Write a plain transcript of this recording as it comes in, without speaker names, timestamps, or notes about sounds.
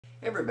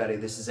Hey everybody,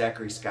 this is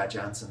Zachary Scot,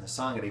 the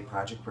Song A Day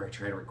Project, where I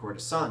try to record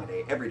a song a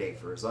day, every day,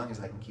 for as long as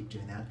I can keep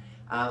doing that.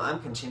 I'm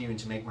continuing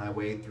to make my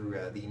way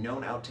through the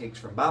known outtakes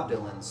from Bob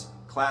Dylan's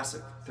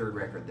classic third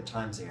record, The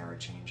Times They Are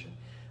A-Changin.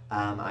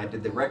 I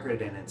did the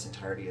record in its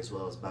entirety, as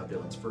well as Bob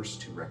Dylan's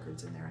first two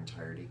records in their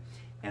entirety.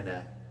 And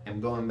I'm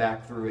going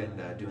back through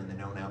and doing the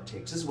known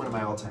outtakes. This is one of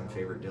my all-time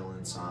favorite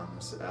Dylan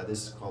songs.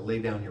 This is called Lay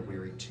Down Your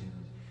Weary Tune.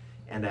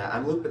 And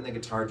I'm looping the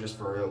guitar just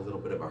for a little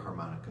bit of a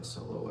harmonica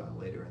solo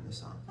later in the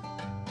song.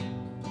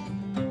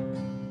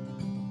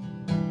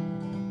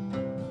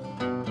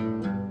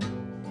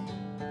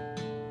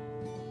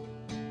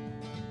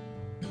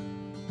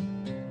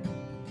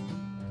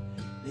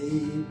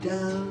 Lay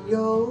down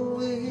your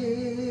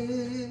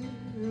weary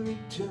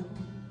tune,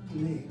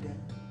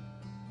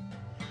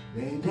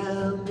 lay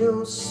down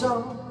your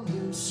song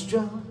you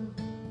strum,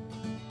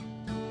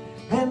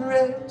 and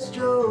rest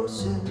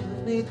yourself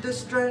neath the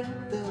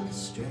strength of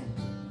strings.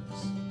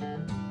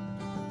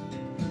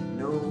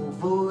 No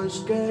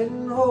voice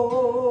can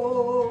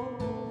hold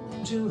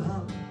to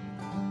hum,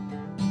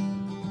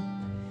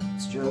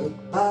 struck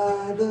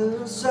by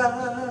the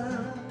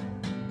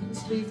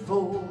signs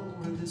before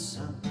the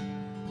sun.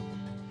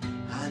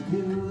 I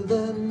knew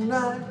the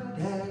night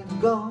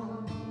had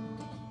gone,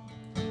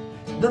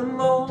 the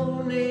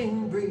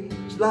morning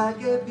breeze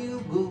like a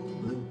bugle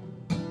blew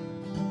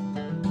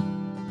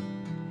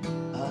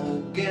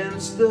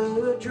against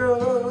the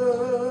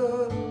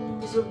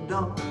drums of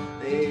dawn.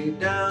 Lay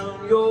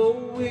down your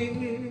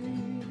weary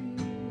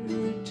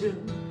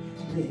tune,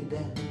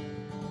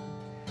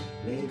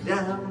 lay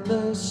down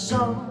the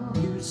song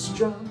you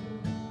strum,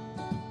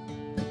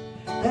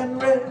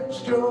 and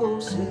rest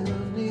yourself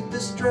neath the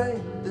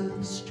strength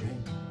of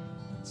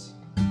strings.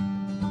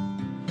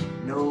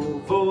 No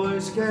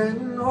voice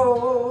can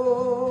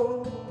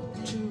hold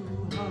to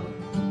hum,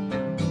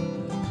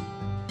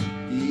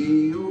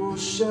 the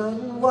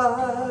ocean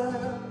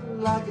wide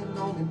like an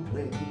organ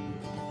play,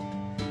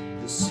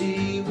 the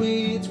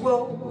seaweeds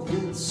wove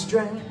its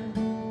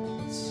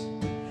strands,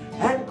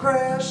 and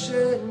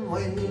crashing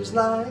waves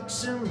like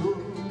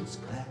cymbals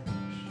clash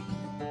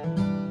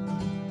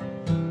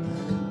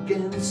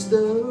against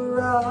the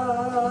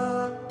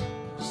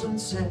rocks and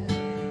sand.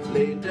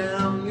 Lay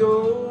down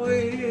your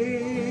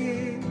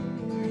weary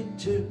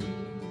tune,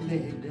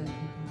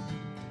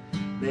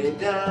 lay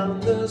down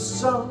the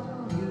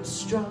song you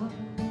strum,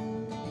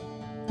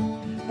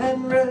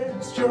 and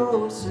rest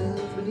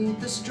yourself beneath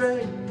the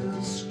strength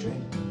of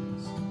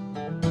strings.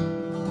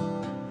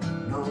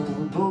 No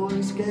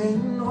voice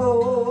can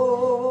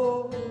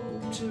hold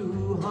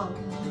to hum.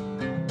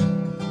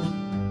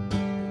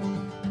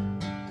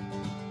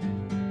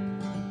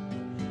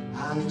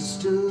 I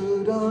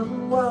stood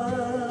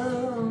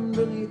unwound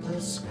beneath the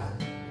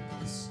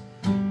skies,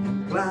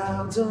 and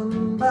clouds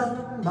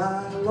unbound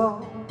by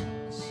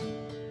laws,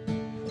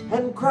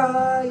 and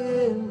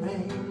crying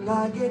rain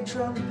like a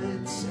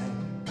trumpet sang,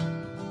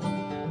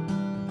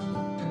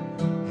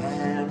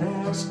 and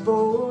asked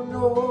for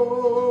no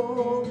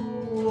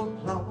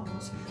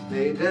applause.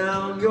 Lay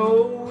down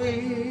your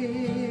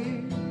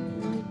weary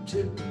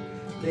tune,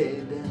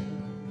 lay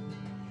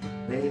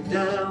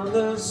down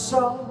the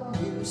song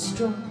you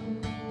strum,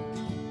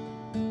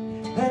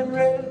 and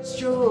rest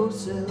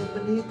yourself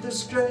beneath the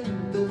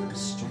strength of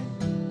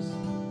strings.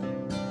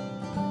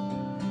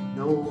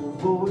 No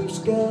voice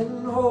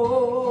can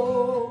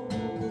hold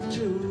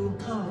to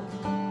hum.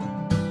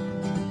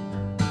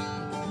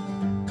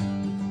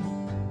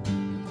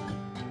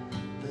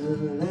 The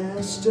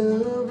last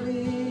of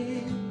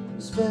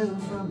leaves fell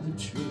from the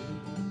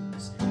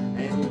trees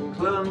and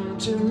clung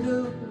to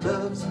new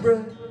love's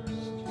breast.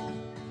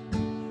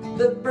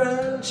 The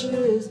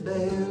branches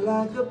bare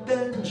like a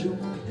banjo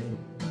play,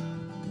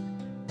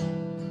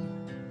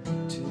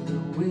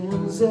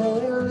 winds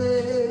their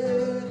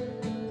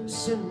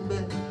lips and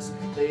bends.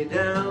 Lay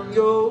down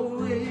your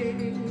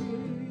weary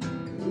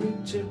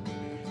tune,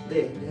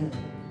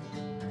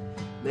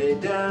 lay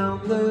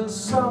down the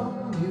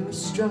song you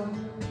strum,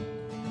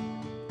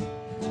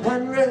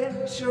 and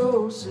rest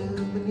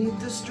yourself beneath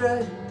the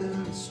strength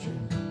of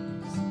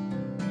strings.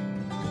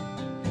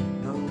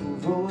 No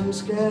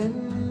voice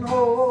can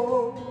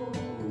hold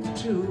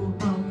to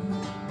hum.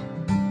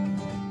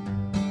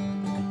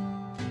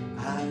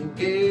 I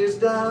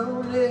gazed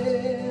down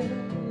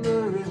in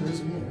the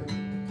river's mirror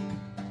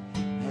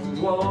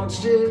and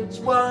watched its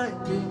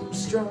winding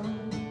strum.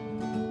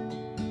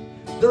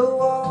 The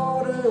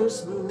water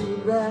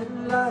smooth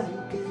ran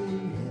like a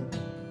hymn,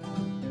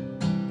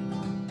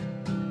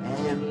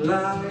 and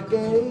like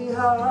a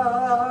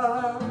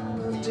haunted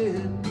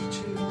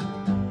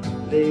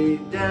tune. Lay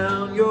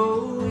down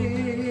your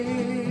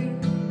weary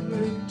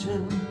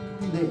tune,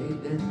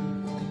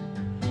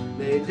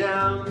 lay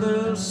down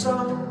the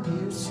song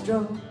you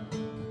strum,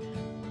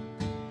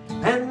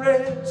 and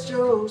rest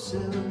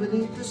yourself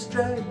beneath the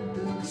strength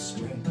of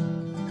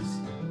strings.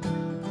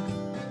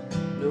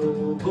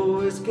 No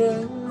voice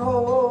can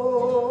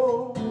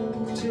hold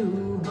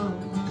to hum.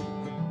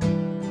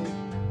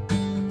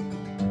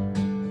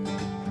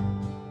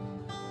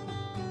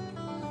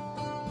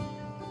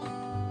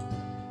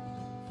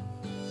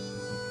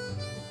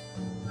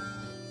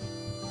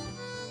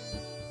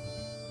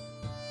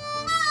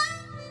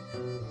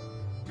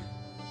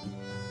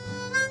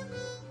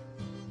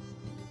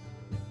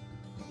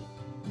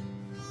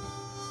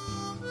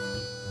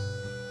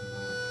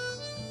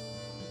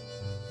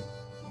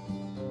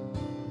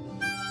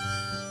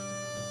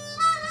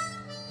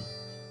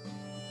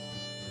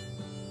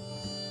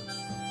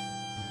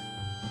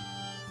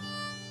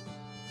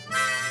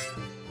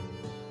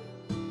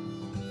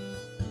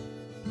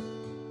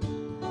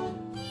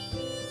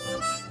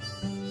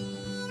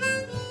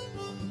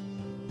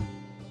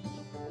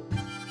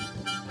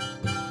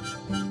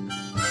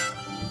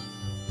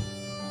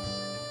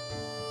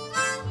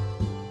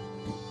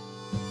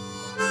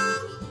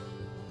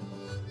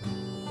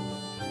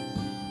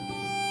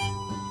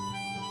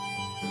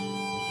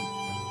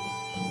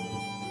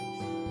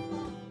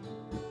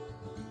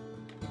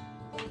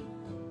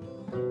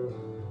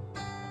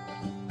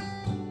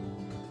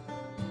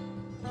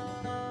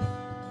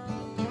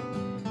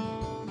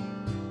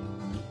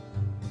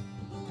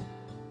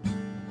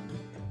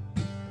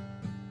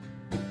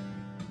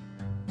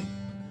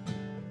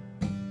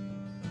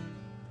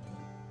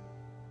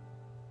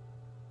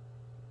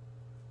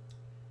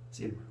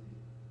 See you tomorrow.